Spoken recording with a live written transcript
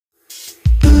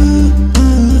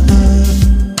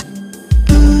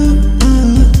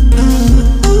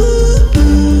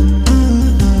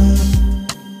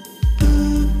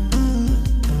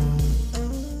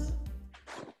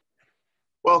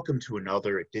welcome to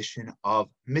another edition of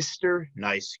Mr.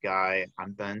 Nice Guy.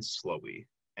 I'm Ben Slowey,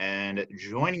 and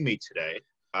joining me today,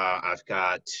 I've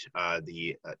got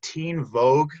the Teen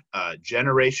Vogue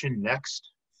Generation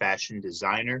Next fashion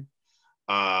designer,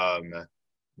 um,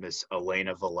 Miss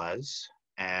Elena Velez,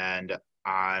 and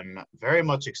I'm very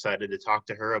much excited to talk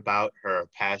to her about her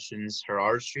passions, her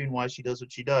artistry, and why she does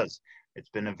what she does. It's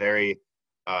been a very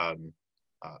um,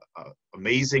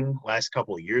 amazing last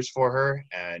couple of years for her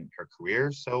and her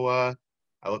career. So I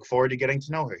look forward to getting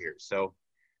to know her here. So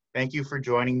thank you for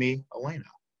joining me, Elena.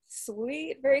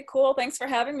 Sweet. Very cool. Thanks for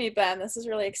having me, Ben. This is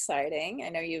really exciting. I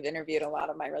know you've interviewed a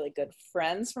lot of my really good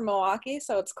friends from Milwaukee,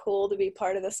 so it's cool to be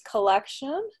part of this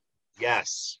collection.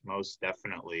 Yes, most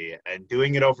definitely. And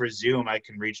doing it over Zoom, I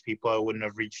can reach people I wouldn't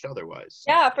have reached otherwise.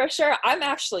 Yeah, for sure. I'm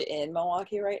actually in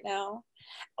Milwaukee right now.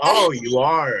 Oh, you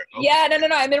are? Okay. Yeah, no.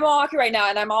 I'm in Milwaukee right now,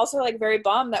 and I'm also like very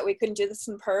bummed that we couldn't do this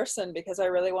in person because I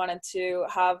really wanted to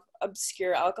have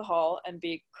obscure alcohol and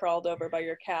be crawled over by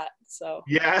your cat. So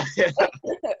Yeah.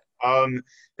 Um,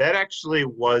 that actually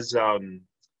was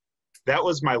that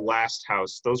was my last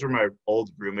house. Those were my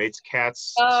old roommate's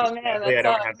cats. So oh man, sadly, that's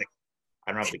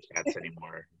I don't have the cats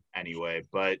anymore anyway.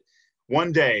 But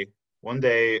one day,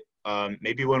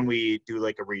 maybe when we do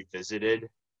like a revisited,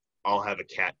 I'll have a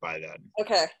cat by then.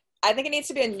 okay. I think it needs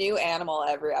to be a new animal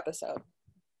every episode.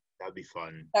 That'd be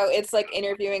fun. So it's like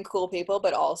interviewing cool people,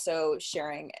 but also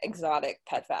sharing exotic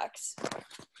pet facts.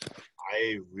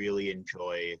 I really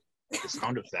enjoy the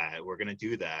sound of that. We're gonna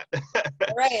do that.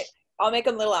 All right. I'll make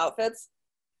them little outfits.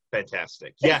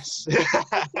 Fantastic. Yes.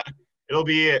 it'll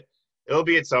be it'll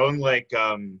be its own like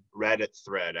Reddit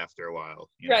thread after a while.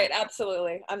 Right.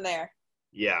 Absolutely. I'm there.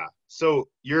 Yeah. So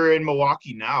you're in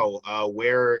Milwaukee now.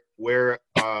 Where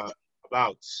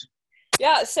abouts?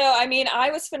 Yeah. So, I mean,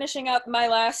 I was finishing up my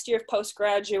last year of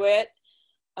postgraduate.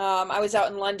 I was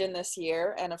out in London this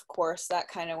year, and of course, that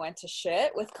kind of went to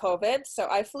shit with COVID. So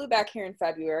I flew back here in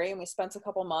February, and we spent a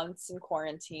couple months in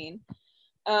quarantine.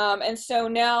 And so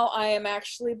now I am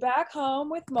actually back home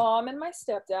with mom and my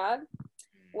stepdad,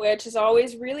 which is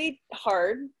always really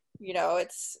hard. You know,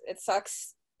 it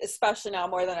sucks, especially now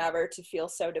more than ever, to feel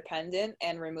so dependent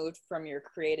and removed from your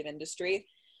creative industry.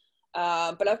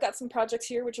 But I've got some projects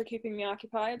here which are keeping me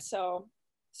occupied. So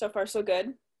far, so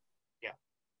good. Yeah.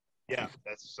 Yeah.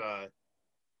 That's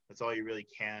all you really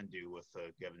can do with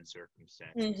a given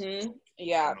circumstances.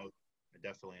 Yeah. I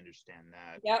definitely understand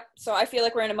that. Yep. So I feel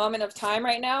like we're in a moment of time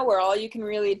right now where all you can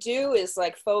really do is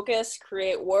like focus,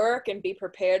 create work, and be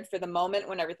prepared for the moment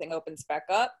when everything opens back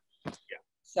up. Yeah.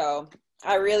 So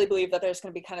I really believe that there's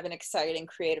going to be kind of an exciting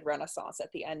creative renaissance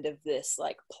at the end of this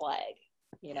like plague,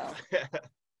 you know?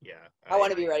 Yeah. I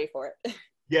want to be ready for it.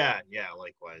 Yeah,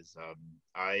 likewise.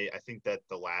 I think that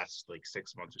the last like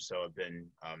 6 months or so have been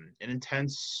an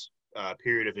intense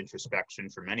period of introspection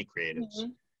for many creatives,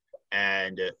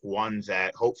 and one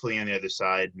that hopefully on the other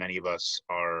side, many of us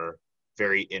are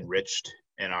very enriched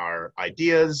in our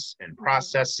ideas and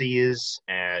processes,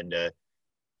 and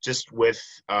just with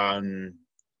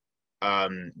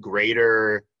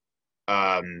greater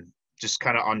just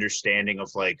kind of understanding of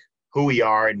like who we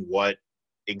are and what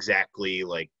exactly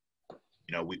like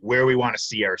where we want to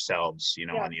see ourselves,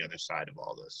 Yeah. on the other side of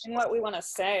all this. And what we want to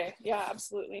say. Yeah,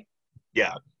 absolutely.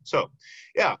 Yeah. So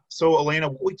Elena,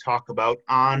 what we talk about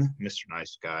on Mr.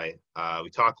 Nice Guy, we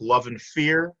talk love and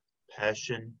fear,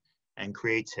 passion, and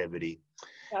creativity.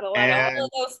 Gotta love all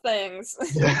of those things.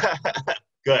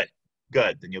 Good.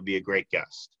 Then you'll be a great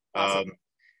guest. Awesome.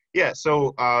 Yeah.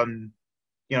 So,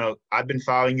 I've been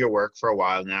following your work for a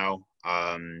while now.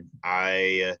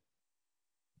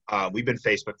 We've been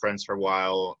Facebook friends for a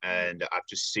while, and I've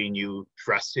just seen you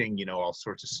dressing, all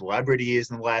sorts of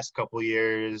celebrities in the last couple of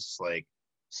years, like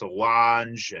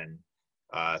Solange and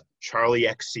Charlie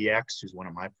XCX, who's one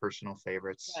of my personal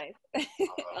favorites. Nice.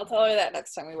 I'll tell her that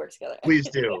next time we work together. Please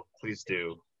do.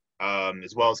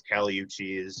 As well as Kali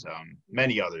Uchis,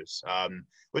 many others,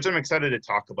 which I'm excited to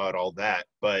talk about all that.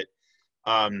 But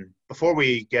before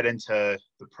we get into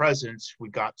the present, we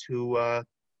got to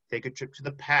take a trip to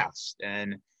the past.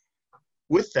 And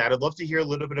with that, I'd love to hear a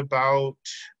little bit about,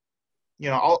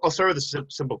 I'll start with a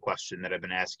simple question that I've been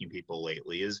asking people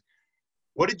lately is,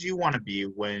 what did you want to be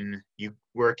when you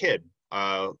were a kid?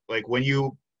 When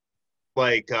you were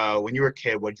a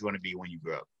kid, what did you want to be when you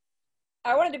grew up?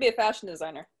 I wanted to be a fashion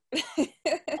designer.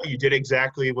 You did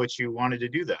exactly what you wanted to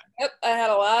do then. Yep, I had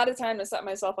a lot of time to set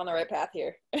myself on the right path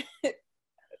here.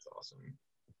 That's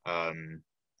awesome.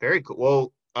 Very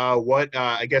cool. Well,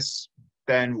 I guess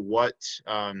then what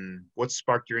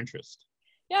sparked your interest?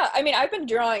 Yeah, I mean, I've been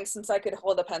drawing since I could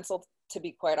hold a pencil to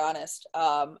be quite honest.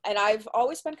 And I've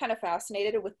always been kind of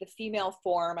fascinated with the female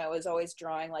form. I was always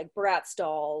drawing like Bratz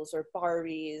dolls or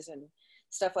Barbies and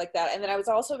stuff like that. And then I was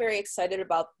also very excited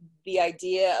about the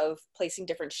idea of placing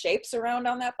different shapes around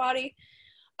on that body.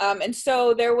 And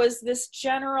so there was this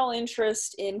general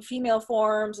interest in female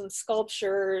forms and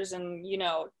sculptures and, you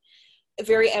know, a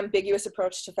very ambiguous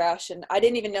approach to fashion. I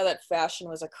didn't even know that fashion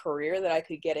was a career that I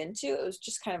could get into. It was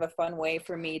just kind of a fun way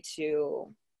for me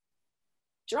to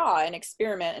draw and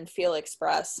experiment and feel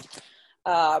expressed.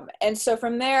 And so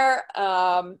from there,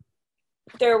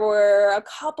 there were a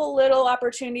couple little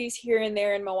opportunities here and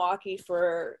there in Milwaukee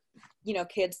for, you know,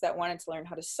 kids that wanted to learn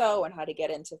how to sew and how to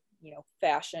get into, you know,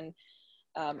 fashion,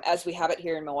 as we have it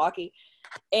here in Milwaukee.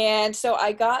 And so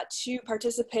I got to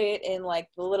participate in like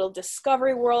the little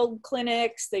Discovery World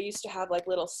clinics. They used to have like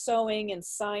little sewing and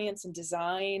science and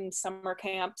design summer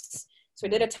camps. So I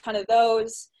did a ton of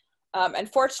those.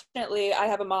 And fortunately, I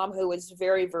have a mom who was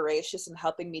very voracious in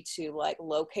helping me to like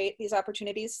locate these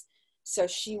opportunities. So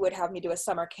she would have me do a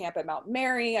summer camp at Mount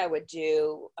Mary. I would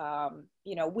do,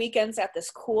 you know, weekends at this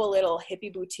cool little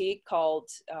hippie boutique called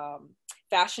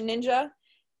Fashion Ninja,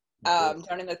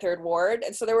 down in the Third Ward.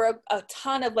 And so there were a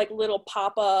ton of like little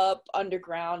pop-up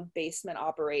underground basement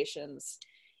operations.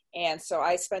 And so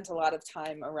I spent a lot of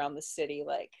time around the city,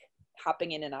 like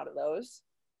hopping in and out of those.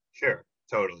 Sure,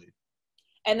 totally.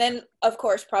 And then, of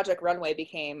course, Project Runway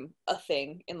became a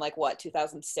thing in like, what,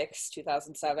 2006,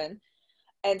 2007.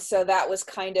 And so that was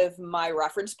kind of my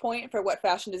reference point for what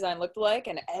fashion design looked like.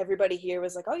 And everybody here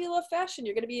was like, oh, you love fashion.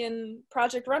 You're going to be in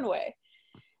Project Runway.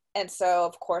 And so,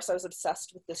 of course, I was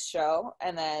obsessed with this show.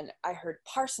 And then I heard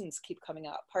Parsons keep coming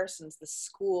up. Parsons, the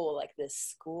school, like this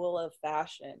school of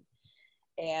fashion.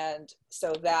 And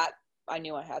so that I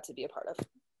knew I had to be a part of.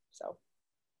 So.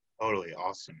 Totally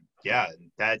awesome. Yeah,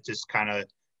 that just kind of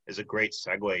is a great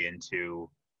segue into,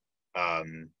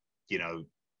 you know,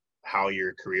 how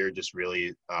your career just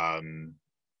really got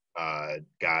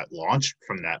launched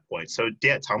from that point. So,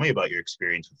 yeah, tell me about your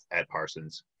experience at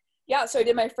Parsons. Yeah, so I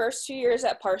did my first 2 years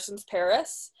at Parsons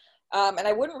Paris, and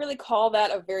I wouldn't really call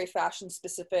that a very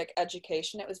fashion-specific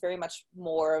education. It was very much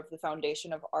more of the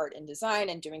foundation of art and design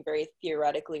and doing very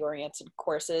theoretically oriented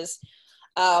courses.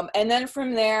 And then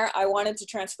from there, I wanted to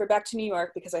transfer back to New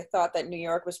York because I thought that New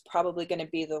York was probably going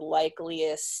to be the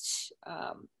likeliest,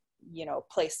 you know,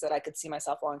 place that I could see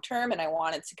myself long-term, and I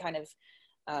wanted to kind of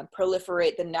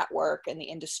proliferate the network and the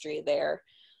industry there.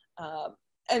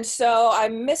 And so I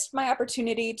missed my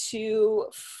opportunity to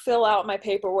fill out my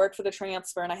paperwork for the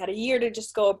transfer, and I had a year to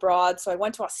just go abroad. So I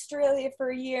went to Australia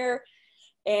for a year,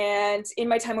 and in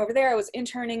my time over there, I was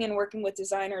interning and working with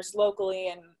designers locally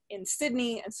and in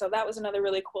Sydney. And so that was another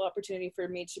really cool opportunity for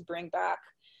me to bring back.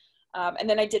 And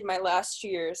then I did my last 2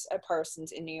 years at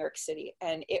Parsons in New York City,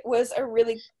 and it was a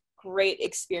really great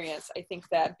experience. I think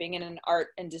that being in an art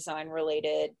and design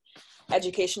related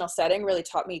educational setting really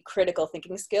taught me critical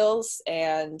thinking skills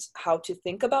and how to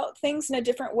think about things in a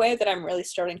different way that I'm really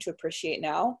starting to appreciate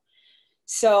now.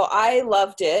 So I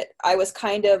loved it. I was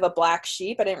kind of a black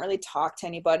sheep. I didn't really talk to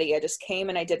anybody. I just came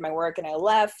and I did my work and I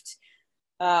left.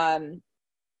 And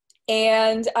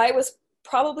I was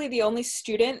probably the only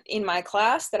student in my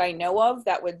class that I know of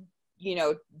that would, you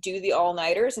know, do the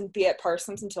all-nighters and be at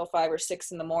Parsons until 5 or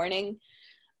 6 in the morning.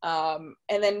 And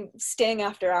then staying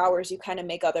after hours, you kind of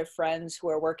make other friends who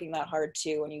are working that hard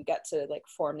too. And you get to like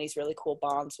form these really cool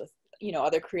bonds with, you know,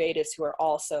 other creatives who are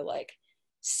also like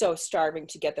so starving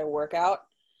to get their work out.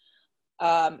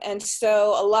 And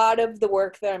so a lot of the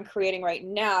work that I'm creating right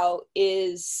now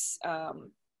is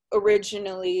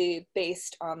originally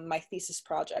based on my thesis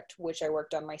project, which I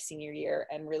worked on my senior year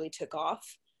and really took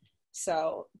off.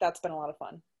 So that's been a lot of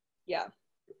fun. Yeah.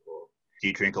 Do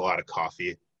you drink a lot of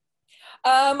coffee?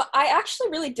 I actually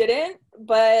really didn't,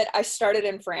 but I started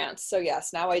in France. So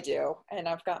yes, now I do. And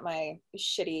I've got my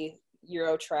shitty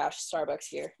Euro trash Starbucks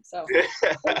here. So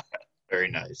Very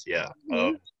nice. Yeah.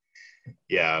 Mm-hmm.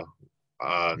 Yeah.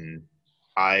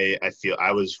 I feel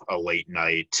I was a late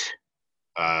night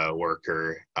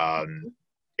worker.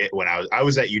 When I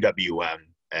was at UWM,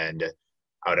 and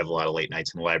I would have a lot of late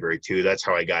nights in the library too. That's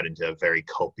how I got into very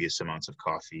copious amounts of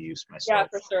coffee use myself.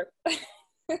 Yeah, for sure.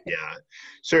 Yeah,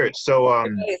 sure. So,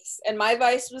 and my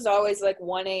vice was always like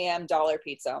 1 a.m. dollar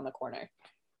pizza on the corner.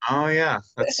 Oh yeah,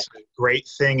 that's a great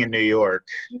thing in New York.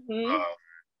 Mm-hmm.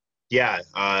 Yeah.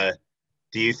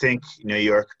 Do you think New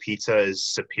York pizza is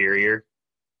superior?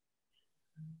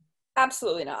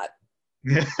 Absolutely not.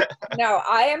 No,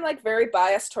 I am like very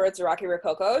biased towards Rocky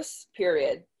Rococo's,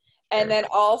 period. And then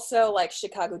also like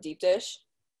Chicago deep dish.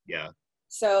 Yeah.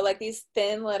 So like these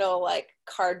thin little like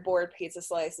cardboard pizza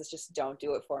slices just don't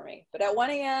do it for me. But at 1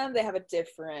 a.m. they have a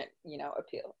different,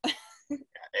 appeal.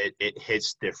 It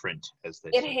hits different, as they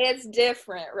It say. hits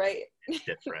different, right?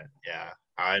 Different, yeah.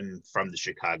 I'm from the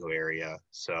Chicago area,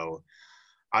 so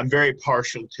I'm very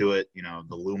partial to it.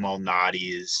 The Lou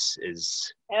Malnati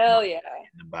is Hell yeah.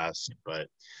 the best, but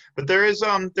there's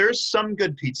some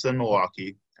good pizza in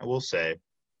Milwaukee, I will say.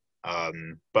 But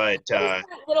What is that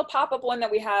little pop-up one that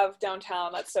we have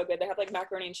downtown that's so good? They have like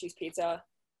macaroni and cheese pizza.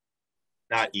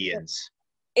 not Ian's.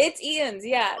 It's Ian's,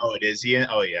 yeah. Oh, it is Ian.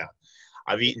 Oh yeah,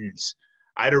 I've eaten.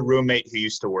 I had a roommate who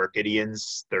used to work at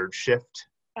Ian's third shift,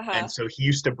 Uh-huh. and so he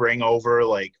used to bring over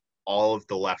like all of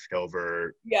the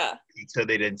leftover Yeah. pizza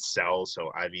they didn't sell.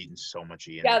 So I've eaten so much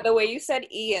Ian's. Yeah, the way you said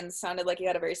Ian's sounded like you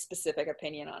had a very specific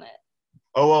opinion on it.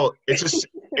 Oh well,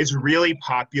 it's really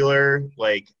popular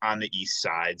like on the east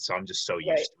side, so I'm just so Right.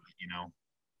 used to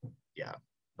it. Yeah,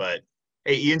 but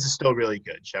hey, Ian's is still really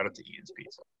good. Shout out to Ian's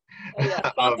Pizza. Oh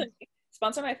yeah. um,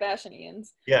 Sponsor my fashion,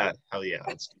 Ian's. yeah, hell yeah,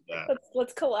 let's do that.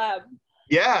 Let's collab.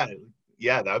 Yeah,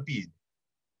 yeah, that'd be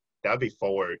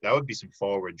forward. That would be some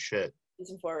forward shit.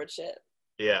 Some forward shit.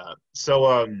 Yeah.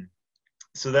 So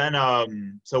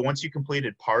once you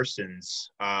completed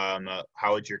Parsons, how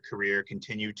would your career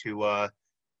continue to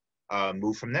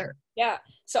move from there? Yeah.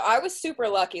 So I was super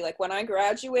lucky. Like when I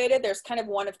graduated, there's kind of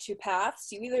one of two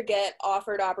paths. You either get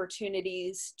offered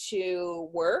opportunities to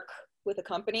work with a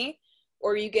company,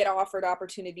 or you get offered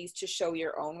opportunities to show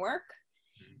your own work.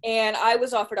 And I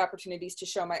was offered opportunities to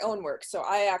show my own work. So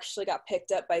I actually got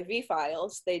picked up by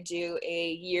V-Files. They do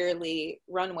a yearly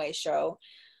runway show.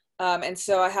 And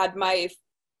so I had my,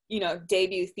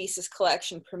 debut thesis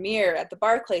collection premiere at the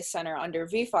Barclay Center under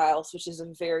V-Files, which is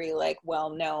a very like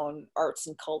well-known arts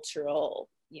and cultural,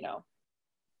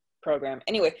 program.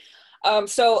 Anyway,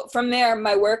 so from there,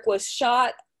 my work was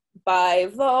shot by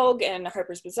Vogue and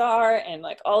Harper's Bazaar and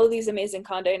like all of these amazing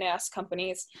Condé Nast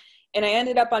companies. And I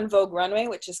ended up on Vogue Runway,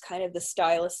 which is kind of the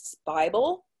stylist's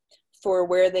Bible for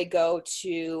where they go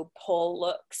to pull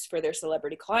looks for their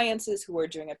celebrity clients who are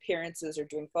doing appearances or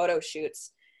doing photo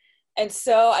shoots. And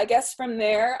so I guess from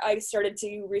there, I started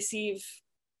to receive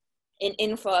an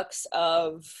influx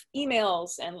of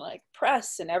emails and like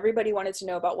press, and everybody wanted to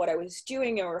know about what I was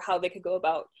doing or how they could go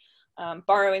about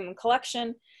borrowing the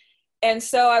collection. And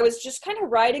so I was just kind of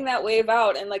riding that wave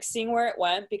out and like seeing where it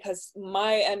went, because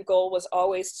my end goal was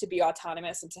always to be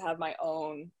autonomous and to have my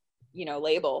own,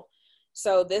 label.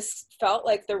 So this felt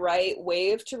like the right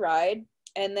wave to ride.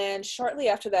 And then shortly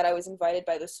after that, I was invited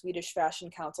by the Swedish Fashion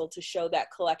Council to show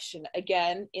that collection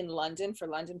again in London for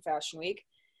London Fashion Week.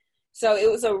 So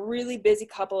it was a really busy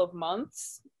couple of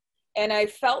months. And I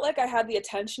felt like I had the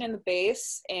attention and the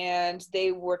base, and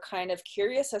they were kind of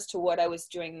curious as to what I was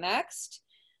doing next.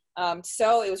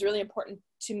 So it was really important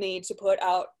to me to put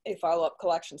out a follow-up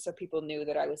collection so people knew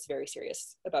that I was very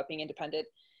serious about being independent,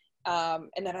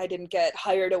 and that I didn't get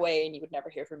hired away and you would never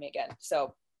hear from me again.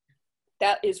 So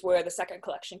that is where the second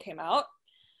collection came out.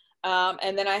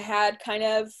 And then I had kind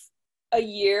of a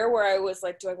year where I was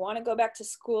like, do I want to go back to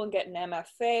school and get an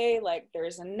MFA? Like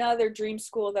there's another dream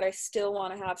school that I still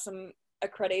want to have some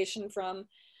accreditation from,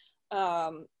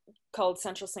 called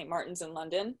Central St. Martin's in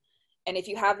London. And if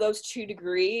you have those 2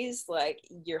 degrees, like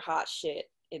you're hot shit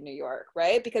in New York,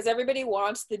 right? Because everybody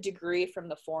wants the degree from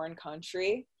the foreign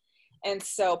country. And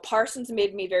so Parsons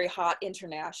made me very hot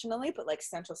internationally, but like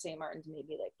Central St. Martin's made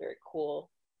me like very cool,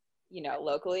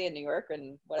 locally in New York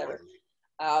and whatever.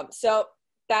 So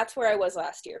that's where I was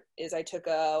last year, is I took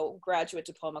a graduate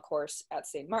diploma course at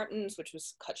St. Martin's, which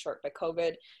was cut short by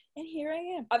COVID. And here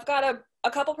I am. I've got a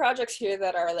couple projects here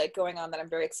that are like going on that I'm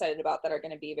very excited about, that are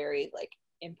going to be very like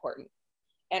important.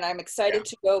 And I'm excited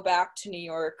to go back to New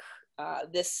York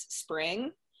this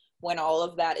spring when all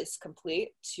of that is complete,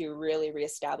 to really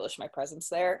reestablish my presence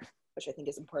there, which I think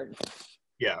is important.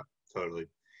 Yeah, totally.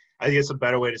 I think it's a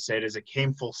better way to say it is it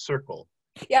came full circle.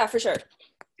 Yeah, for sure.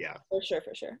 Yeah. For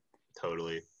sure.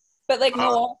 Totally. But like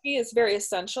Milwaukee is very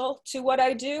essential to what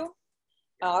I do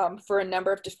for a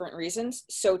number of different reasons.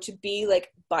 So to be like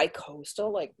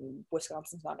bi-coastal, like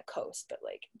Wisconsin's not a coast, but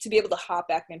like to be able to hop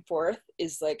back and forth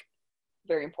is like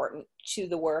very important to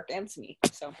the work and to me.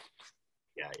 So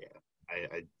yeah.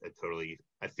 I totally,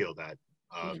 I feel that.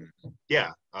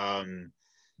 Yeah.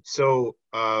 So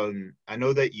I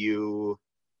know that you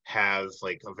have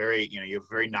like a very, you have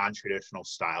a very non-traditional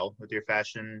style with your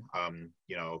fashion.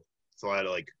 It's a lot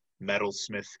of like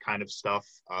metalsmith kind of stuff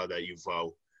that you've,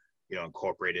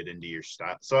 incorporated into your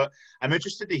style. So I'm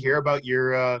interested to hear about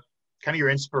your kind of your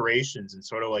inspirations and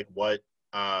sort of like what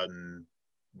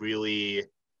really,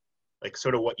 like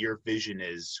sort of what your vision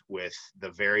is with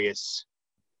the various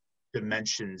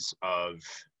dimensions of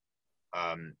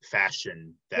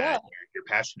fashion that Yeah. you're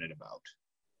passionate about?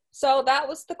 So that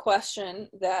was the question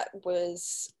that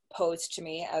was posed to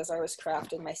me as I was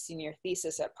crafting my senior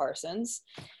thesis at Parsons.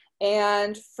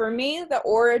 And for me, the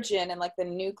origin and like the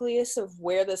nucleus of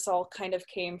where this all kind of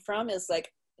came from is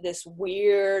like this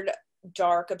weird,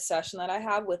 dark obsession that I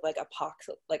have with like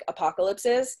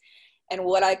apocalypses and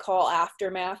what I call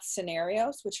aftermath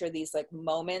scenarios, which are these like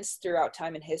moments throughout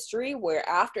time and history where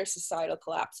after societal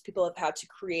collapse, people have had to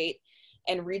create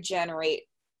and regenerate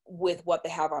with what they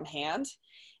have on hand.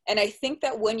 And I think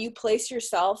that when you place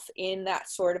yourself in that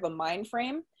sort of a mind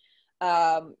frame,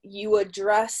 you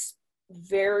address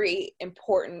very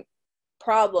important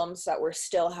problems that we're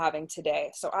still having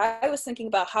today. So I was thinking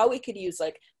about how we could use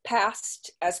like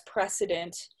past as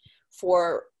precedent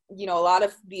for, you know, a lot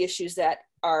of the issues that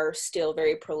are still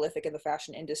very prolific in the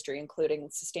fashion industry, including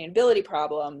sustainability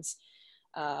problems,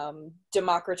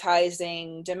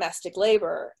 democratizing domestic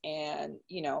labor, and,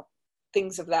 you know,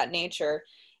 things of that nature.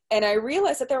 And I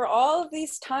realized that there are all of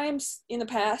these times in the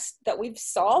past that we've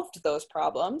solved those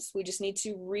problems. We just need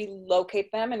to relocate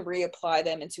them and reapply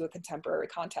them into a contemporary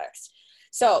context.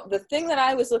 So the thing that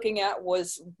I was looking at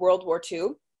was World War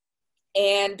II.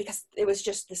 And because it was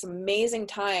just this amazing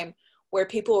time where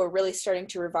people were really starting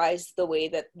to revise the way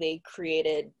that they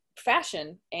created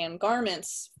fashion and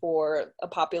garments for a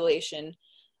population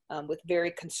with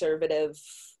very conservative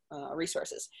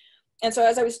resources. And so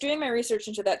as I was doing my research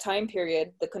into that time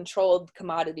period, the controlled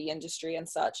commodity industry and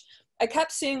such, I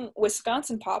kept seeing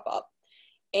Wisconsin pop up.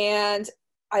 And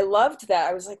I loved that.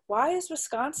 I was like, why is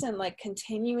Wisconsin like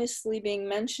continuously being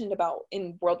mentioned about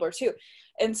in World War II?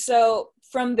 And so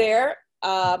from there,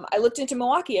 I looked into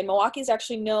Milwaukee, and Milwaukee is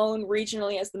actually known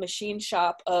regionally as the machine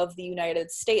shop of the United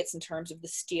States in terms of the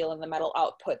steel and the metal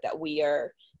output that we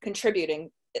are contributing,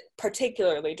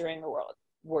 particularly during the World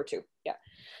War II. Yeah.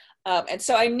 And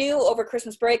so I knew over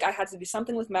Christmas break I had to do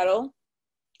something with metal.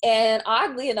 And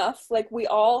oddly enough, like we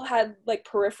all had like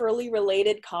peripherally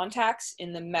related contacts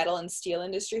in the metal and steel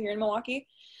industry here in Milwaukee.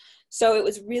 So it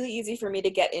was really easy for me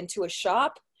to get into a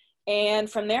shop. And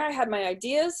from there I had my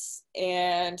ideas,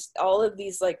 and all of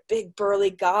these like big burly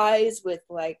guys with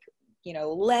like, you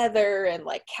know, leather and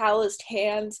like calloused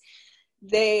hands.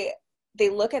 They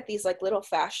look at these like little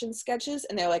fashion sketches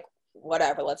and they're like,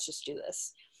 whatever, let's just do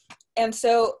this. And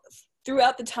so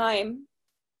throughout the time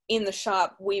in the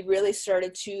shop, we really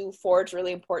started to forge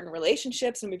really important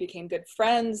relationships, and we became good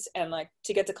friends, and like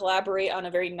to get to collaborate on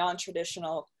a very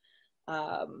non-traditional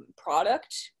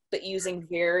product, but using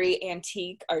very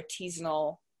antique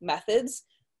artisanal methods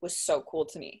was so cool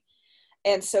to me.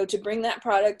 And so to bring that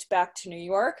product back to New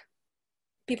York,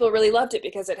 people really loved it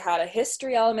because it had a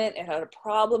history element, it had a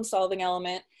problem solving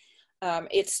element.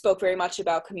 It spoke very much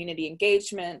about community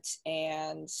engagement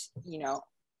and, you know,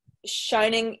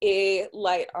 shining a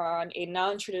light on a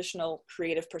non-traditional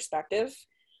creative perspective,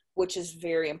 which is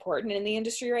very important in the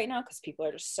industry right now because people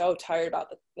are just so tired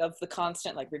of the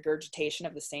constant like regurgitation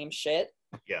of the same shit.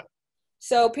 Yeah.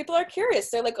 So people are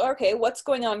curious. They're like, okay, what's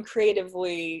going on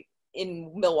creatively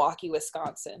in Milwaukee,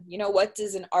 Wisconsin? You know, what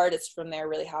does an artist from there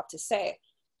really have to say?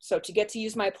 So to get to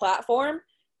use my platform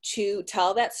to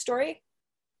tell that story,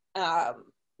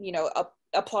 you know,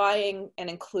 applying and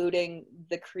including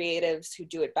the creatives who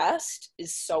do it best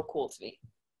is so cool to me.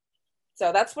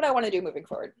 So that's what I want to do moving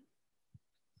forward.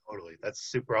 Totally. That's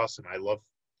super awesome. I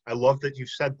love that you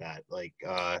said that. Like,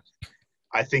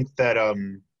 I think that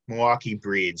Milwaukee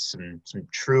breeds some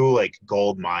true like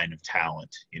gold mine of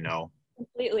talent, you know?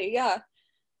 Completely, yeah.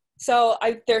 So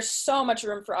there's so much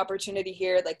room for opportunity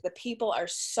here. Like the people are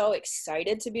so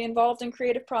excited to be involved in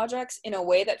creative projects in a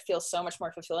way that feels so much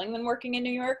more fulfilling than working in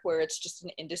New York, where it's just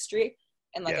an industry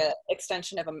and like a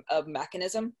extension of a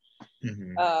mechanism.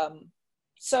 Mm-hmm.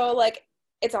 So like,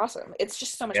 it's awesome. It's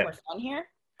just so much more fun here.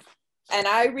 And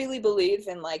I really believe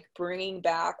in like bringing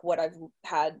back what I've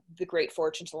had the great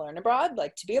fortune to learn abroad,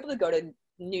 like to be able to go to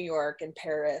New York and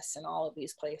Paris and all of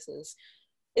these places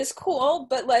is cool,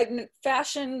 but like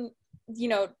fashion, you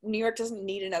know, New York doesn't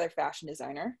need another fashion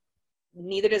designer.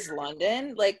 Neither does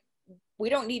London. Like, we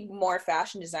don't need more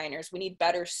fashion designers. We need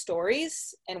better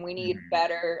stories, and we need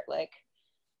better, like,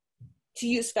 to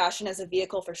use fashion as a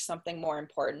vehicle for something more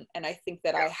important. And I think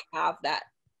that I have that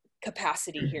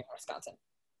capacity here in Wisconsin.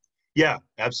 Yeah,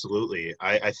 absolutely.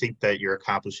 I think that you're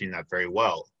accomplishing that very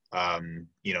well.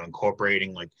 You know,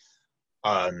 incorporating like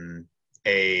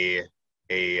a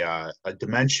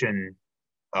dimension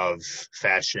of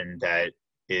fashion that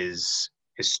is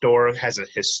has a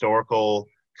historical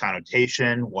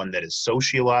connotation, one that is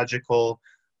sociological,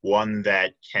 one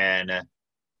that can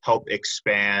help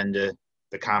expand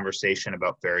the conversation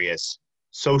about various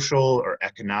social or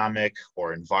economic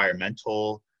or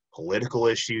environmental, political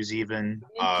issues even.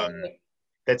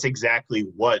 That's exactly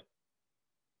what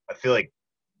I feel like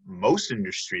most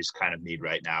industries kind of need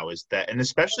right now, is that, and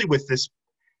especially with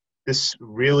this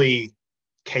really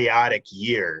chaotic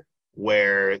year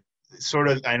where sort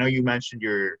of, I know you mentioned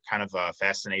your kind of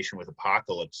fascination with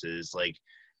apocalypses, like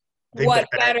what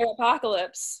better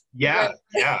apocalypse? Yeah, right?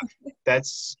 yeah.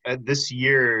 That's this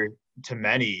year to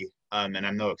many, and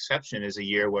I'm no exception, is a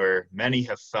year where many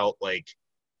have felt like,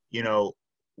 you know,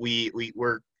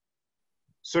 we're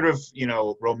sort of,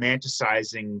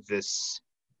 romanticizing this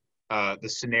the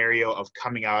scenario of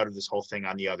coming out of this whole thing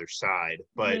on the other side.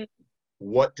 But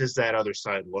what does that other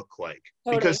side look like?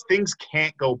 Totally. Because things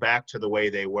can't go back to the way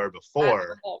they were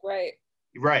before. Right.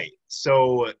 Right.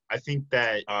 So I think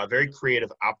that very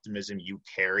creative optimism you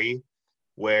carry,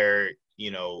 where,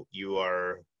 you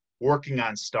are working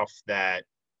on stuff that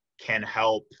can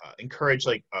help encourage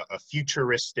like a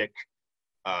futuristic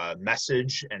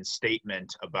message and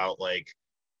statement about like,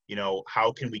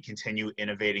 how can we continue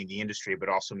innovating the industry, but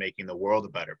also making the world a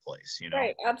better place,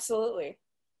 Right. Absolutely.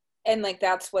 And like,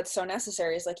 that's what's so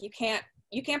necessary, is like, you can't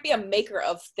be a maker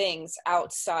of things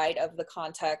outside of the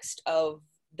context of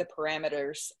the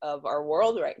parameters of our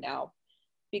world right now,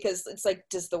 because it's like,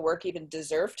 does the work even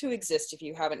deserve to exist if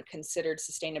you haven't considered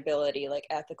sustainability, like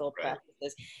ethical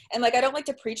practices? And like, I don't like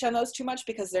to preach on those too much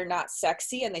because they're not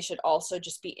sexy, and they should also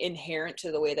just be inherent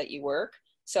to the way that you work.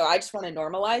 So I just want to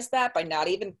normalize that by not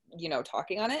even,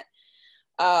 talking on it.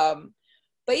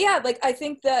 But yeah, like, I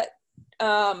think that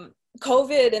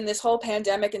COVID and this whole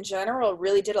pandemic in general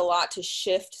really did a lot to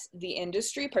shift the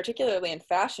industry, particularly in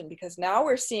fashion, because now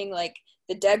we're seeing like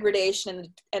the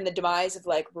degradation and the demise of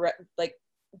like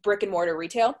brick and mortar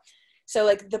retail. So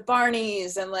like the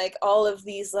Barneys and like all of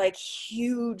these like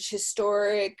huge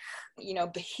historic,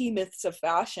 behemoths of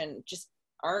fashion just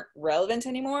aren't relevant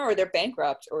anymore, or they're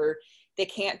bankrupt, or they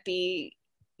can't be,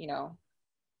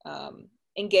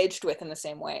 engaged with in the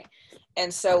same way.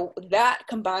 And so that,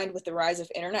 combined with the rise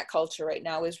of internet culture right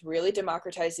now, is really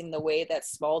democratizing the way that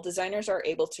small designers are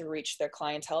able to reach their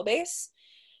clientele base.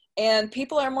 And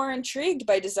people are more intrigued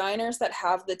by designers that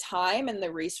have the time and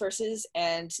the resources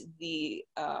and the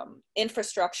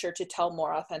infrastructure to tell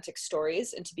more authentic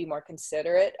stories and to be more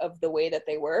considerate of the way that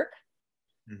they work.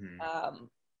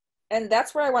 And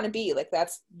that's where I want to be. Like,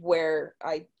 that's where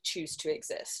I choose to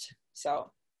exist.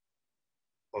 So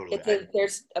totally.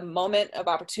 There's a moment of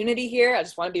opportunity here. I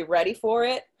just want to be ready for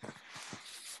it.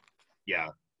 Yeah.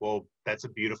 Well, that's a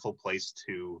beautiful place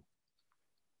to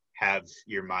have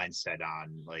your mindset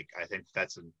on. Like, I think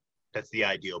that's the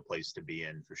ideal place to be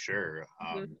in, for sure.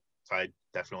 So I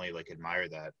definitely like admire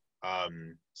that.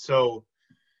 So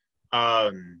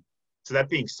that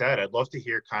being said, I'd love to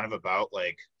hear kind of about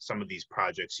like some of these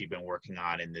projects you've been working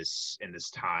on in this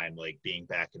time, like being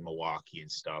back in Milwaukee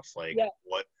and stuff. Like,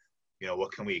 what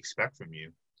can we expect from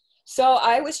you? So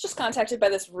I was just contacted by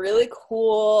this really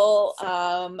cool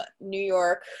New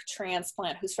York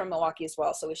transplant who's from Milwaukee as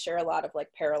well. So we share a lot of like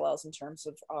parallels in terms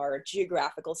of our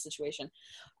geographical situation.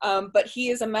 But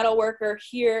he is a metal worker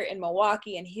here in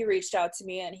Milwaukee, and he reached out to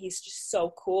me, and he's just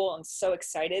so cool and so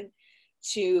excited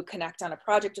to connect on a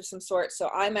project of some sort. So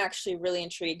I'm actually really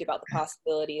intrigued about the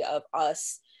possibility of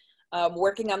us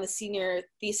working on the senior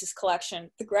thesis collection,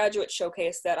 the graduate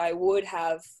showcase that I would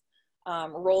have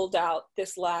rolled out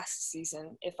this last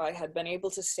season if I had been able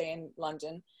to stay in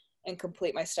London and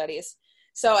complete my studies.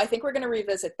 So I think we're going to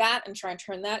revisit that and try and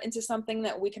turn that into something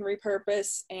that we can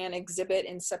repurpose and exhibit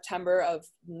in September of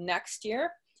next year.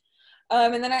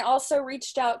 And then I also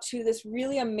reached out to this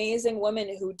really amazing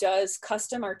woman who does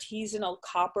custom artisanal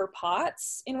copper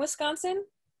pots in Wisconsin.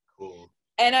 Cool.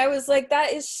 And I was like,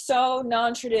 that is so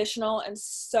non-traditional and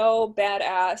so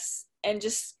badass and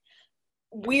just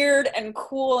weird and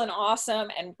cool and awesome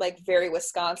and like very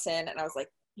Wisconsin. And I was like,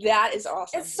 that is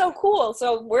awesome. It's so cool.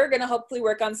 So we're going to hopefully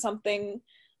work on something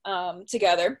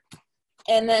together.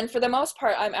 And then for the most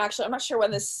part, I'm not sure when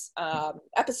this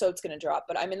episode's going to drop,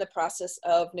 but I'm in the process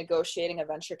of negotiating a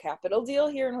venture capital deal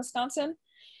here in Wisconsin.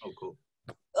 Oh, cool.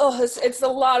 Oh, it's a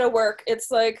lot of work.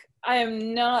 It's like, I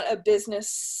am not a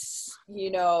business,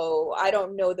 I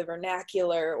don't know the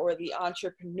vernacular or the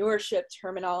entrepreneurship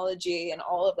terminology and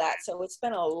all of that. So it's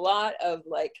been a lot of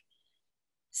like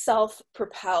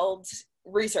self-propelled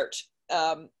research.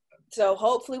 So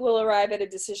hopefully we'll arrive at a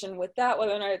decision with that,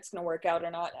 whether or not it's going to work out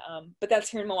or not. But that's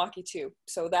here in Milwaukee too.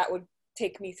 So that would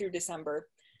take me through December.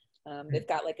 They've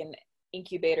got like an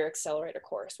incubator accelerator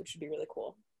course, which would be really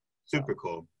cool. Super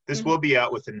cool. This will be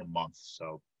out within the month.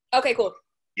 So. Okay, cool.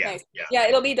 Yeah. Nice. Yeah,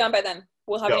 it'll be done by then.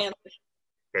 We'll have an answer.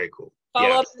 Very cool.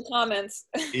 Follow up in the comments.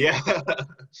 Yeah.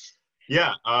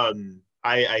 Yeah.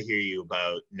 I hear you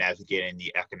about navigating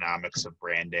the economics of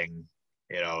branding.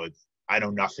 I know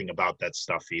nothing about that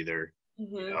stuff either.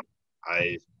 Mm-hmm.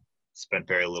 I spent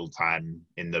very little time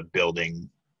in the building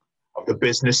of the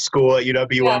business school at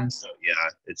UWM. So yeah,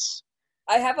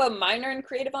 I have a minor in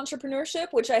creative entrepreneurship,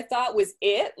 which I thought was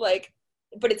it,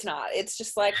 but it's not. It's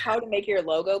just like how to make your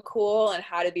logo cool and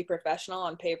how to be professional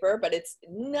on paper, but it's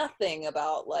nothing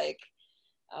about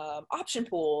option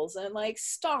pools and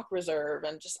stock reserve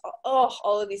and just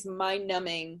all of these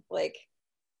mind-numbing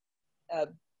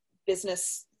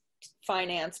business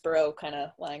finance bro kind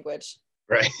of language.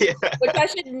 right. Yeah. Which I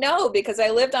should know because I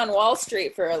lived on Wall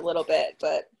Street for a little bit,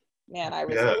 but man, I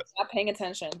was not paying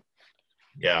attention.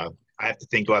 Yeah, I have to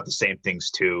think about the same things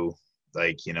too.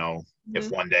 If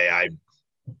one day I,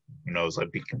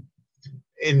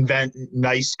 invent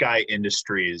nice guy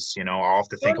industries, I'll have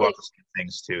to think about the same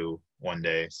things too one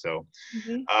day. So,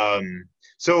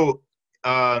 so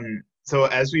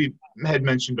as we had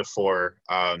mentioned before,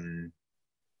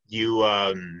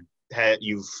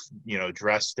 you've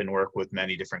dressed and worked with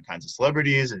many different kinds of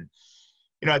celebrities, and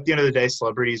at the end of the day,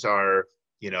 celebrities are,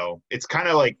 it's kind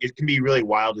of like, it can be really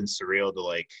wild and surreal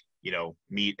to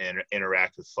meet and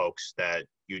interact with folks that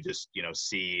you just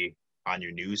see on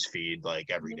your news feed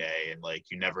every day, and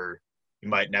you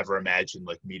might never imagine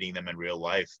meeting them in real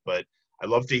life. But I'd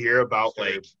love to hear about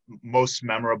most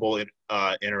memorable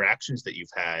interactions that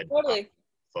you've had. Totally.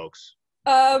 Folks.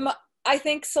 I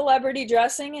think celebrity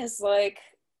dressing is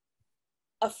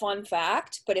a fun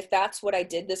fact, but if that's what I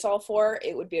did this all for,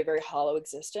 it would be a very hollow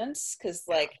existence, because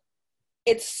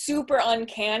it's super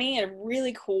uncanny and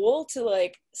really cool to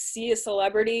see a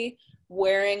celebrity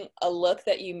wearing a look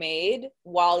that you made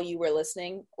while you were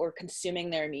listening or consuming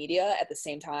their media at the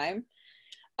same time.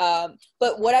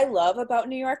 But what I love about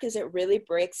New York is it really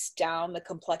breaks down the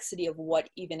complexity of what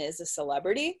even is a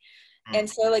celebrity. And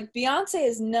so Beyonce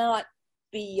is not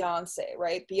Beyonce,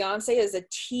 right? Beyonce is a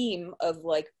team of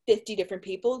 50 different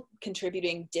people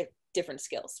contributing different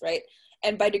skills, right?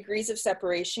 And by degrees of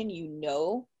separation,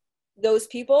 those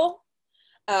people.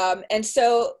 And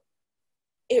so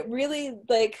it really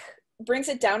brings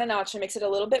it down a notch and makes it a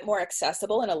little bit more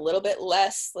accessible and a little bit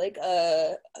less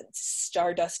a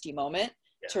stardusty moment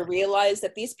to realize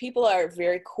that these people are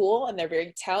very cool and they're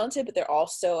very talented, but they're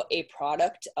also a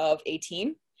product of a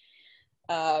team.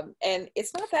 And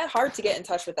it's not that hard to get in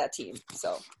touch with that team.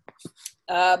 So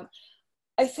I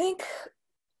think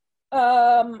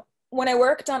when I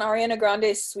worked on Ariana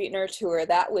Grande's Sweetener tour,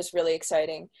 that was really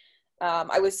exciting.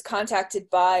 I was contacted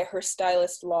by her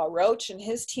stylist, Law Roach, and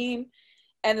his team.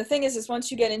 And the thing is once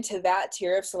you get into that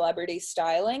tier of celebrity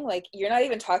styling, you're not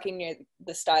even talking to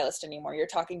the stylist anymore. You're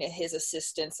talking to his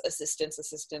assistants,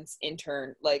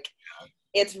 intern.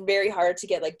 It's very hard to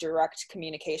get direct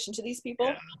communication to these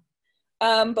people.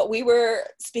 Yeah. But we were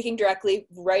speaking directly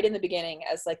right in the beginning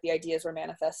as the ideas were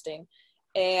manifesting.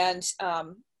 And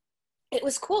it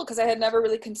was cool because I had never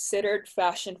really considered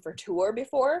fashion for tour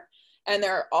before. And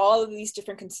there are all of these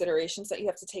different considerations that you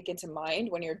have to take into mind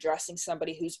when you're dressing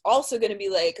somebody who's also going to be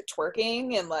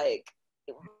twerking and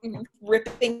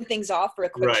ripping things off for a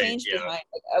quick change behind.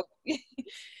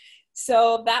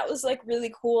 So that was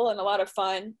really cool and a lot of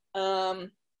fun.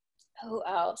 Who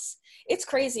else? It's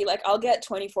crazy. I'll get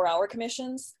 24-hour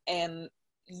commissions and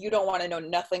you don't want to know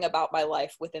nothing about my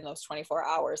life within those 24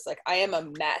 hours. I am a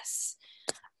mess.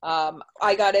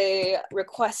 I got a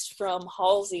request from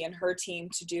Halsey and her team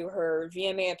to do her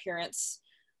VMA appearance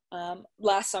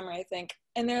last summer, I think.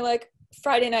 And they're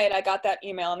Friday night, I got that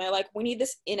email and they're we need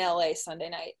this in LA Sunday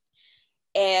night.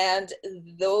 And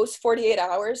those 48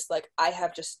 hours, I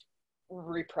have just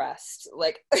repressed.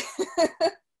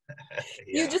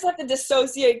 You just have to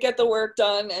dissociate, get the work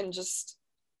done, and just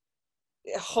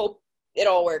hope it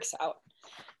all works out.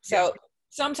 So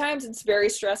sometimes it's very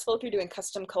stressful if you're doing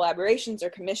custom collaborations or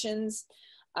commissions,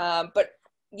 but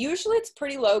usually it's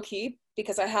pretty low key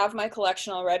because I have my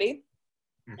collection already.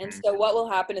 Mm-hmm. And so what will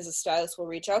happen is a stylist will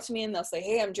reach out to me and they'll say,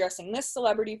 hey, I'm dressing this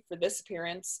celebrity for this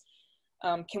appearance.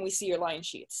 Can we see your line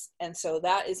sheets? And so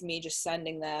that is me just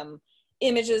sending them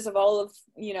images of all of,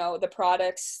 the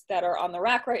products that are on the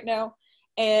rack right now.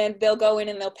 And they'll go in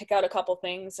and they'll pick out a couple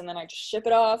things and then I just ship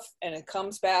it off and it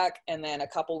comes back. And then a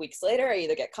couple weeks later, I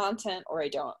either get content or I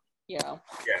don't, Yeah.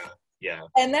 Yeah.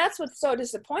 And that's what's so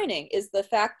disappointing is the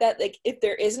fact that if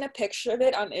there isn't a picture of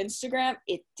it on Instagram,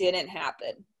 it didn't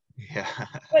happen. Yeah.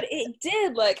 But it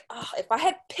did if I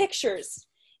had pictures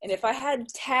and if I had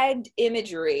tagged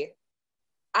imagery,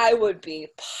 I would be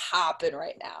popping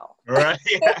right now. Right.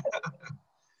 Yeah.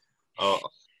 Oh,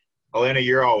 Elena,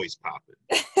 you're always popping.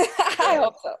 I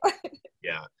hope so.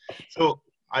 Yeah. So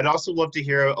I'd also love to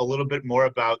hear a little bit more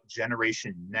about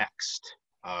Generation Next.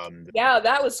 Yeah,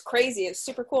 that was crazy. It's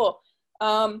super cool.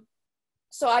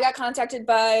 So I got contacted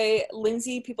by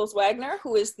Lindsay Peoples-Wagner,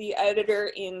 who is the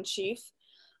editor-in-chief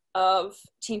of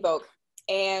Teen Vogue.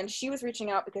 And she was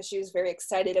reaching out because she was very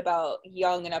excited about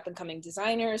young and up-and-coming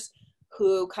designers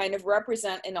who kind of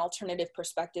represent an alternative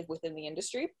perspective within the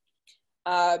industry.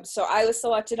 So I was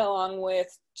selected along with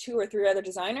 2 or 3 other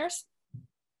designers,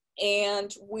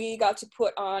 and we got to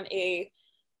put on a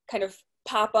kind of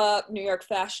pop-up New York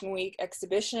Fashion Week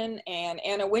exhibition. And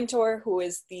Anna Wintour, who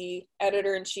is the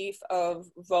editor-in-chief of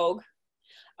Vogue,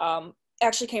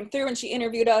 actually came through and she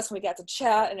interviewed us, and we got to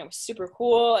chat, and it was super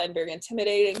cool and very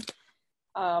intimidating.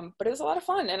 But it was a lot of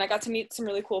fun, and I got to meet some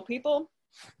really cool people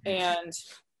and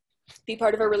be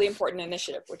part of a really important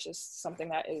initiative, which is something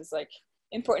that is like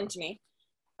important to me.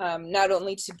 Not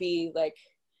only to be like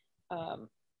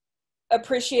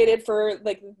appreciated for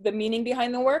like the meaning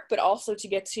behind the work, but also to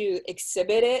get to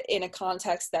exhibit it in a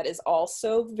context that is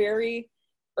also very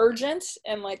urgent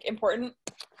and like important.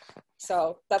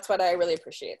 So that's what I really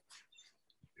appreciate.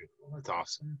 That's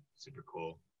awesome. Super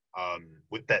cool.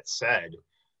 With that said,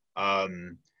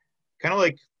 kind of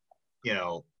like,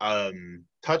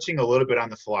 touching a little bit on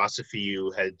the philosophy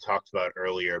you had talked about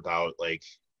earlier about like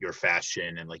your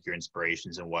fashion and like your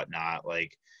inspirations and whatnot.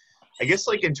 Like, I guess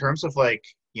like in terms of like,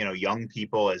 young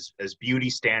people as beauty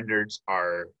standards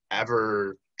are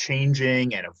ever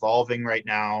changing and evolving right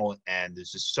now. And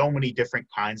there's just so many different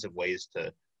kinds of ways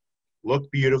to look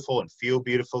beautiful and feel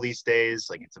beautiful these days.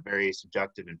 Like it's a very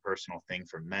subjective and personal thing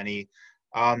for many.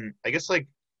 I guess like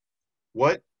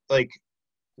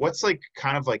what's like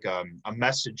kind of like a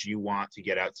message you want to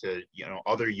get out to,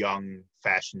 other young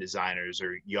fashion designers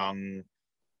or young,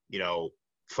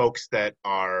 folks that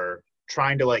are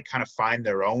trying to like kind of find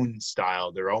their own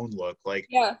style, their own look? Like,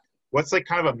 Yeah. what's like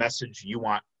kind of a message you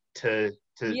want to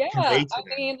Yeah. convey to I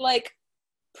them? mean, like,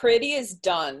 pretty is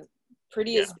done.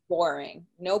 Pretty is boring.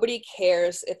 Nobody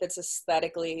cares if it's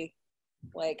aesthetically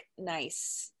like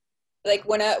nice. Like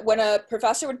when a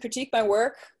professor would critique my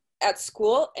work at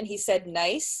school and he said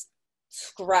nice,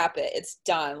 scrap it. It's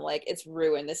done. Like it's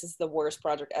ruined. This is the worst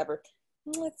project ever.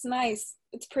 It's nice.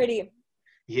 It's pretty.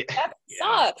 Yeah. That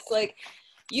sucks. Like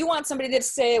you want somebody to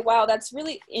say, wow, that's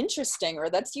really interesting, or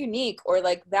that's unique, or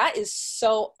like that is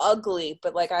so ugly,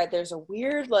 but like there's a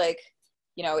weird like,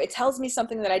 it tells me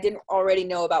something that I didn't already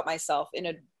know about myself in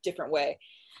a different way.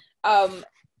 And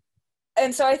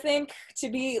so I think to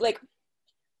be like,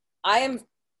 I am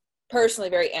personally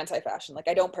very anti-fashion. Like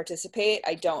I don't participate,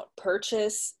 I don't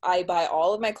purchase, I buy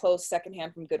all of my clothes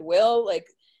secondhand from Goodwill. Like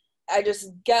I just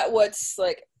get what's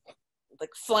like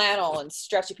flannel and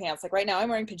stretchy pants. Like right now I'm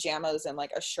wearing pajamas and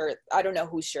like a shirt. I don't know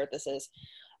whose shirt this is.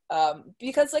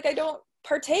 Because like I don't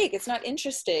partake. It's not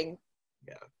interesting.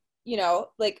 Yeah.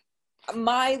 Like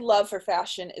my love for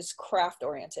fashion is craft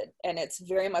oriented and it's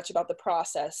very much about the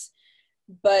process.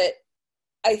 But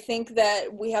I think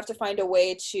that we have to find a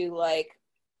way to like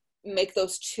make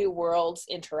those two worlds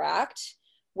interact,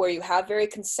 where you have very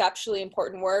conceptually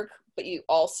important work, but you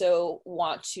also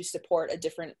want to support a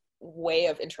different way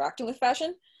of interacting with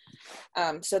fashion.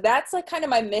 So that's like kind of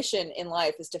my mission in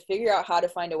life, is to figure out how to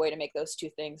find a way to make those two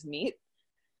things meet.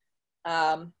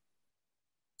 Yeah,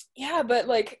 but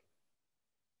like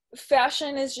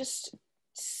fashion is just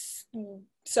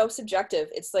so subjective.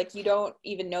 It's like you don't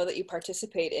even know that you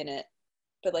participate in it,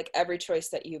 but like every choice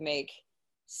that you make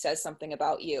says something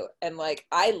about you. And like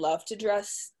I love to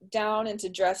dress down and to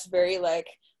dress very like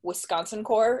Wisconsin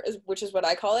core, which is what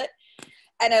I call it.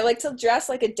 And I like to dress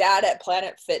like a dad at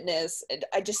Planet Fitness. And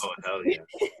I just, Oh, hell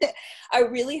yeah. I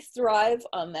really thrive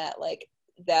on that, like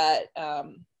that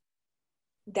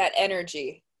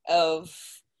energy of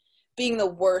being the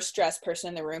worst dressed person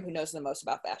in the room who knows the most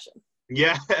about fashion.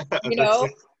 Yeah.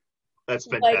 That's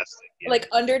fantastic. Like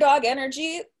underdog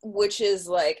energy, which is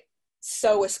like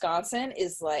so Wisconsin,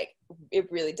 is like, it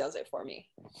really does it for me.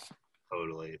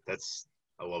 Totally.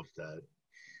 I love that.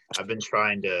 I've been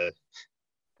trying to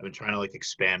like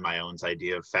expand my own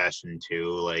idea of fashion too.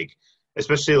 Like,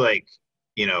 especially like,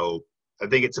 I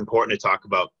think it's important to talk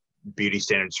about beauty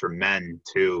standards for men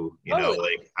too. Totally.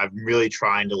 Like I'm really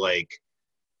trying to like,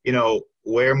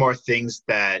 wear more things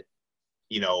that,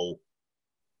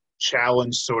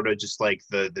 challenge sort of just like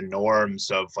the norms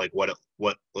of like what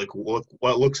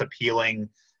looks appealing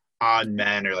on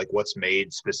men, or like what's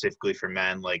made specifically for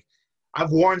men. Like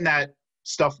I've worn that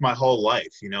stuff my whole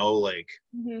life, like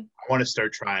I want to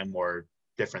start trying more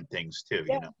different things too.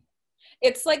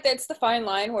 It's like it's the fine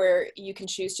line where you can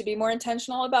choose to be more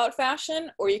intentional about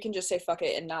fashion, or you can just say fuck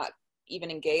it and not even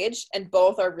engage, and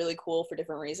both are really cool for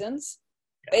different reasons.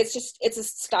 Yeah. It's a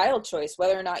style choice.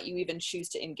 Whether or not you even choose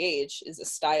to engage is a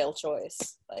style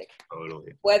choice. Like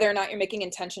Totally. whether or not you're making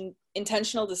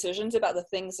intentional decisions about the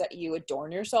things that you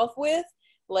adorn yourself with,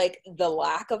 like the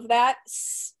lack of that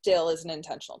still is an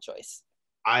intentional choice.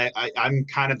 I'm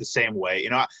kind of the same way.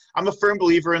 I'm a firm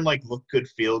believer in like look good,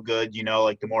 feel good.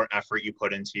 Like the more effort you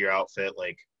put into your outfit,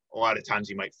 like a lot of times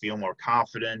you might feel more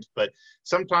confident, but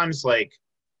sometimes like,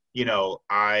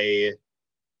 I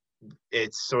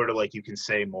it's sort of like you can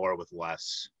say more with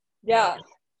less. Yeah,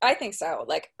 I think so.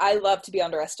 Like I love to be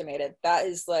underestimated. That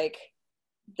is like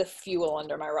the fuel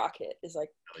under my rocket is like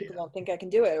people don't think I can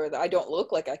do it, or that I don't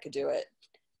look like I could do it.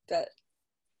 That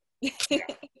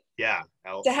Yeah.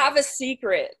 to have a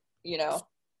secret,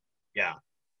 Yeah,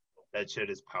 that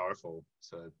shit is powerful.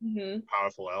 It's a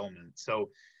powerful element. So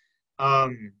I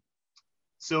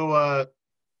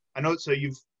know. So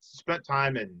you've spent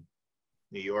time in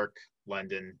New York,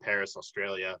 London, Paris,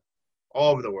 Australia,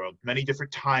 all over the world, many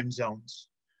different time zones.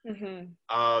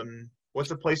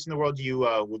 What's a place in the world you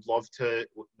would love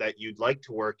that you'd like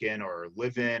to work in or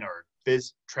live in or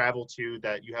travel to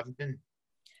that you haven't been?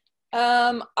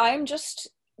 I'm just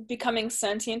becoming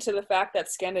sentient to the fact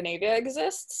that Scandinavia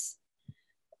exists.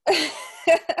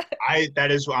 That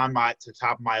is on the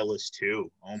top of my list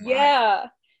too. Oh my. Yeah.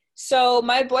 So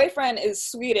my boyfriend is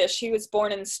Swedish. He was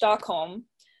born in Stockholm.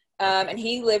 And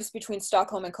he lives between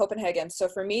Stockholm and Copenhagen. So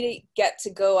for me to get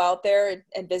to go out there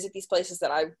and visit these places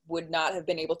that I would not have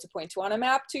been able to point to on a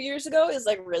map 2 years ago is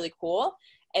like really cool.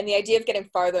 And the idea of getting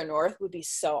farther north would be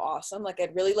so awesome. Like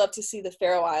I'd really love to see the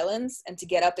Faroe Islands and to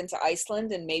get up into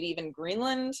Iceland and maybe even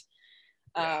Greenland.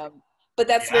 But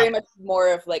that's very much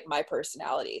more of like my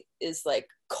personality is like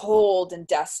cold and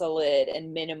desolate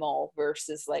and minimal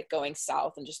versus like going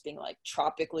south and just being like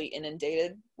tropically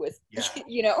inundated with,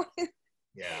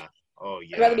 Yeah. Oh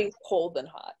yeah. I'd rather be cold than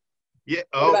hot. Yeah.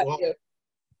 What about you?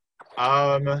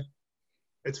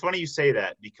 It's funny you say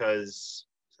that because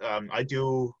I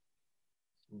do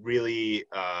really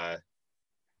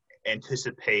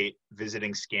anticipate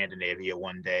visiting Scandinavia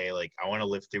one day. Like I want to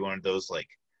live through one of those like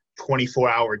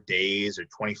 24-hour days or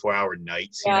 24-hour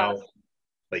nights,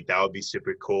 like that would be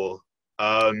super cool.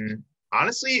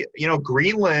 Honestly,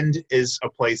 Greenland is a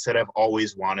place that I've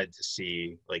always wanted to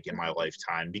see like in my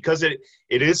lifetime because it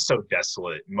is so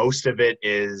desolate. Most of it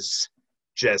is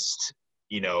just,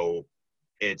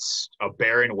 it's a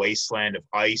barren wasteland of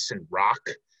ice and rock.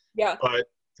 Yeah. But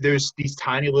there's these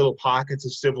tiny little pockets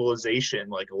of civilization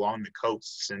like along the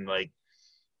coasts, and like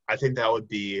I think that would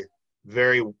be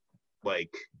very like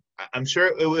I'm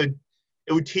sure it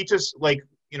would teach us like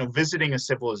visiting a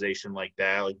civilization like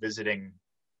that, like visiting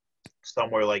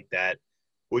somewhere like that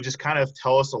would just kind of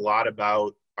tell us a lot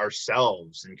about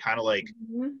ourselves and kind of like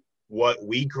what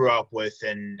we grew up with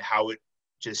and how it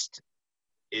just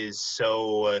is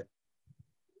so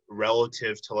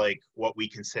relative to like what we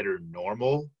consider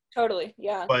normal. Totally.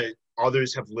 Yeah. But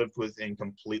others have lived within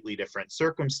completely different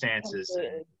circumstances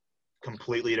and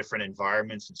completely different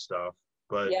environments and stuff.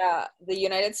 But yeah, the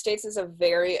United States is a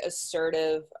very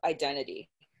assertive identity.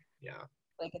 Yeah.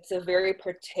 Like it's a very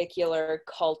particular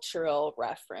cultural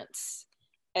reference.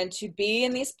 And to be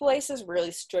in these places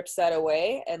really strips that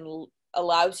away and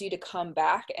allows you to come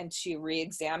back and to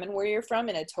re-examine where you're from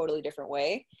in a totally different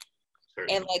way.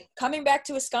 Certainly. And like coming back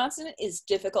to Wisconsin is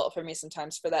difficult for me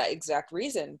sometimes for that exact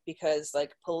reason, because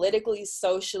like politically,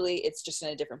 socially, it's just in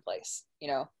a different place,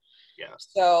 Yeah.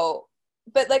 So,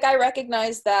 but like I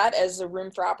recognize that as a room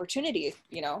for opportunity,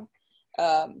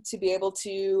 to be able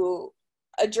to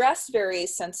address very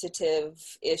sensitive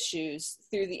issues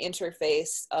through the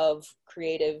interface of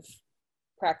creative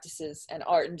practices and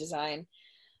art and design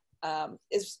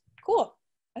is cool,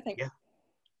 I think.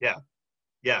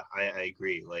 Yeah, I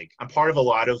agree. Like I'm part of a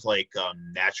lot of like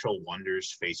natural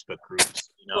wonders Facebook groups.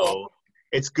 Cool.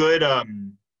 It's good.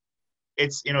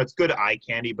 It's good eye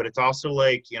candy, but it's also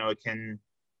like it can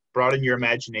broaden your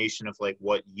imagination of like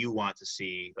what you want to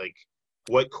see, like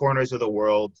what corners of the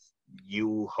world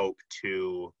you hope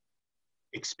to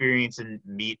experience and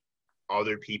meet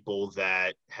other people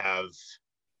that have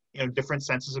different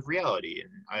senses of reality.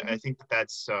 And I think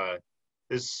that's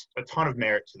there's a ton of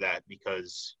merit to that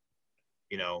because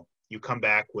you come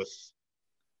back with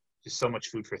just so much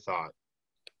food for thought.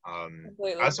 I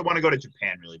also want to go to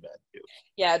Japan really bad too.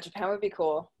 Yeah, Japan would be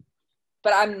cool,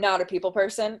 but I'm not a people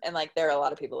person, and like there are a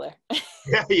lot of people there.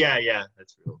 yeah,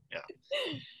 that's real. Yeah.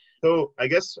 So I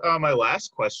guess my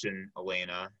last question,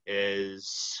 Elena,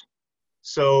 is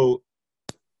so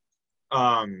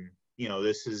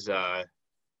this is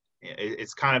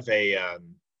it's kind of a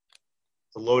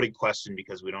a loaded question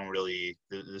because we don't really,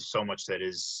 there's so much that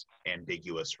is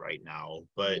ambiguous right now.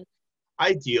 But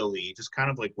ideally, just kind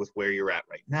of like with where you're at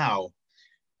right now,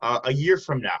 a year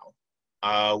from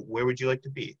now, where would you like to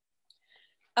be?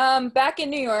 Back in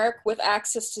New York with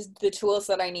access to the tools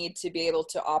that I need to be able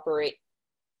to operate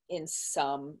in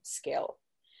some scale.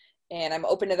 And I'm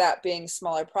open to that being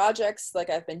smaller projects like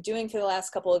I've been doing for the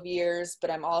last couple of years,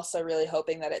 but I'm also really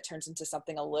hoping that it turns into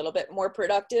something a little bit more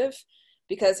productive,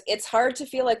 because it's hard to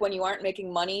feel like when you aren't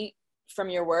making money from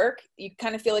your work, you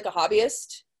kind of feel like a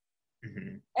hobbyist.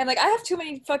 Mm-hmm. And like, I have too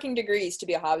many fucking degrees to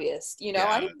be a hobbyist, you know. Yeah.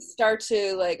 I need to start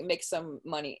to like make some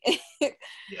money.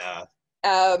 Yeah.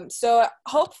 So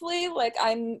hopefully, like,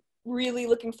 I'm really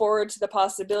looking forward to the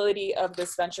possibility of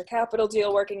this venture capital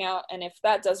deal working out. And if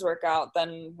that does work out,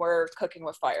 then we're cooking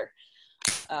with fire.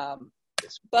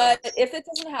 But if it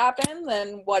doesn't happen,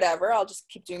 then whatever, I'll just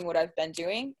keep doing what I've been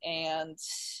doing and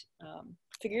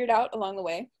figure it out along the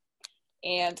way.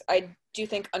 And I do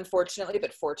think, unfortunately,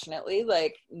 but fortunately,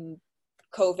 like,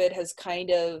 COVID has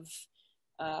kind of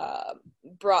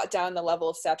brought down the level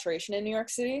of saturation in New York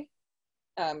City,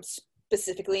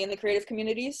 specifically in the creative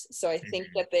communities. So I think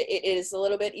that it is a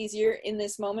little bit easier in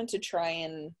this moment to try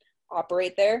and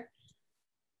operate there.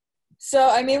 So,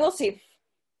 I mean, we'll see.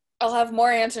 I'll have more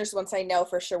answers once I know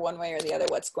for sure one way or the other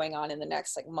what's going on in the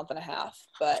next like month and a half.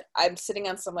 But I'm sitting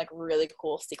on some like really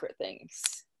cool secret things.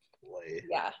 Boy.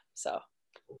 Yeah. So.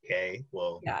 Okay.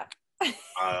 Well. Yeah.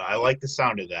 I like the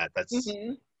sound of that.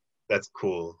 That's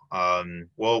cool.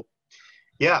 Well,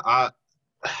 yeah.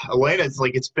 Elena,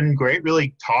 it's been great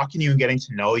really talking to you and getting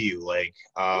to know you. Like,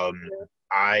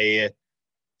 I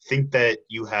think that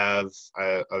you have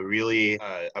a really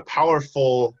a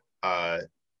powerful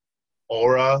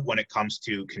aura when it comes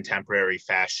to contemporary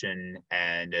fashion,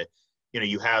 and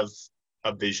you have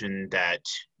a vision that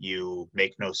you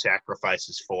make no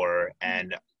sacrifices for,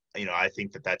 and I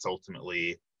think that that's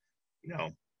ultimately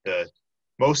the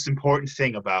most important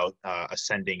thing about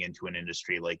ascending into an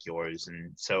industry like yours.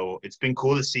 And so it's been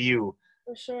cool to see you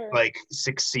for sure like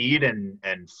succeed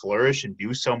and flourish and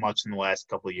do so much in the last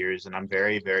couple of years, and I'm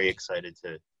very, very excited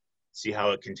to see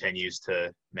how it continues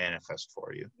to manifest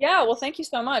for you. Yeah, well, thank you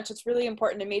so much. It's really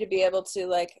important to me to be able to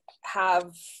like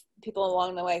have people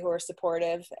along the way who are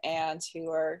supportive and who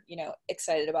are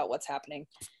excited about what's happening.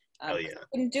 Oh yeah,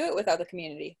 couldn't do it without the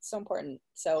community. It's so important.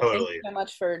 So totally. Thank you so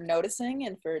much for noticing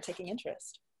and for taking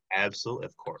interest. Absolutely,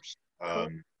 of course. Cool.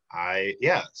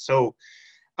 So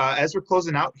as we're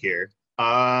closing out here,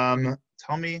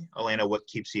 tell me, Elena, what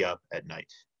keeps you up at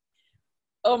night?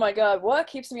 Oh my God, what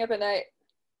keeps me up at night?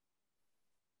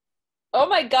 Oh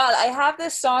my God, I have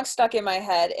this song stuck in my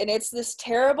head, and it's this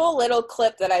terrible little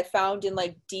clip that I found in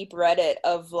like deep Reddit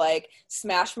of like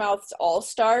Smash Mouth's All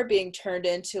Star being turned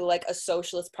into like a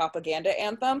socialist propaganda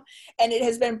anthem, and it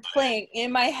has been playing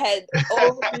in my head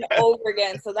over and over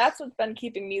again. So that's what's been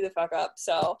keeping me the fuck up.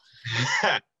 So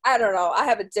I don't know. I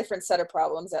have a different set of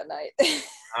problems at night.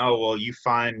 Oh, well, you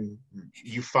find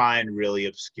really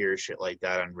obscure shit like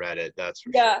that on Reddit. That's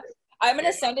for sure. I'm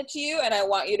going to send it to you, and I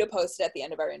want you to post it at the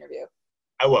end of our interview.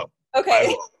 I will. Okay. I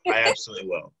will. I absolutely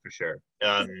will, for sure.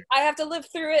 I have to live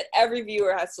through it. Every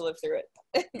viewer has to live through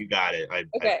it. You got it. I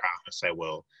promise I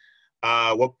will.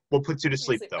 What puts you to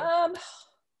sleep, though?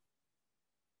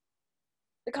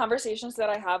 The conversations that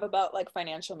I have about, like,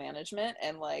 financial management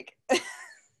and, like,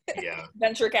 yeah,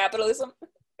 venture capitalism.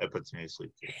 That puts me to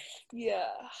sleep, too. Yeah.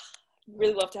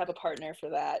 Really love to have a partner for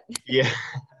that. Yeah.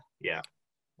 Yeah.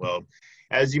 Well,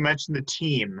 as you mentioned the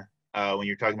team, when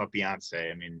you're talking about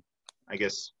Beyonce, I mean, I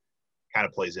guess kind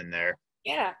of plays in there.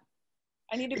 Yeah.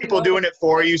 I need to people doing it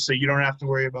for you so you don't have to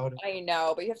worry about it. I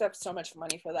know, but you have to have so much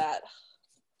money for that.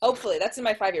 Hopefully. That's in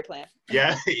my 5-year plan.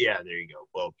 Yeah. Yeah. There you go.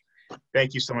 Well,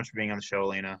 thank you so much for being on the show,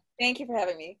 Elena. Thank you for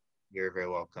having me. You're very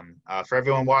welcome. For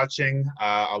everyone watching,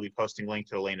 I'll be posting a link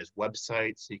to Elena's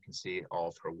website so you can see all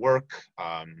of her work.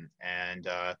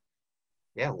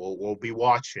 We'll be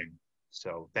watching.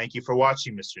 So thank you for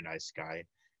watching, Mr. Nice Guy.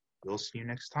 We'll see you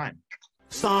next time.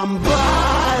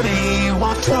 Somebody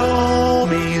once told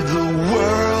me the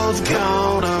world's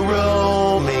gonna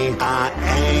roll me. I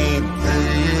ain't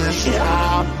the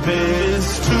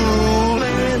sharpest tool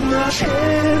in the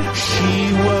shed.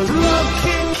 She was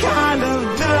looking kind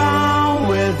of down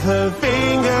with her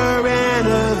finger and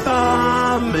her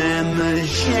thumb in the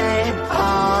shape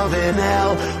of an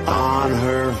L on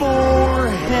her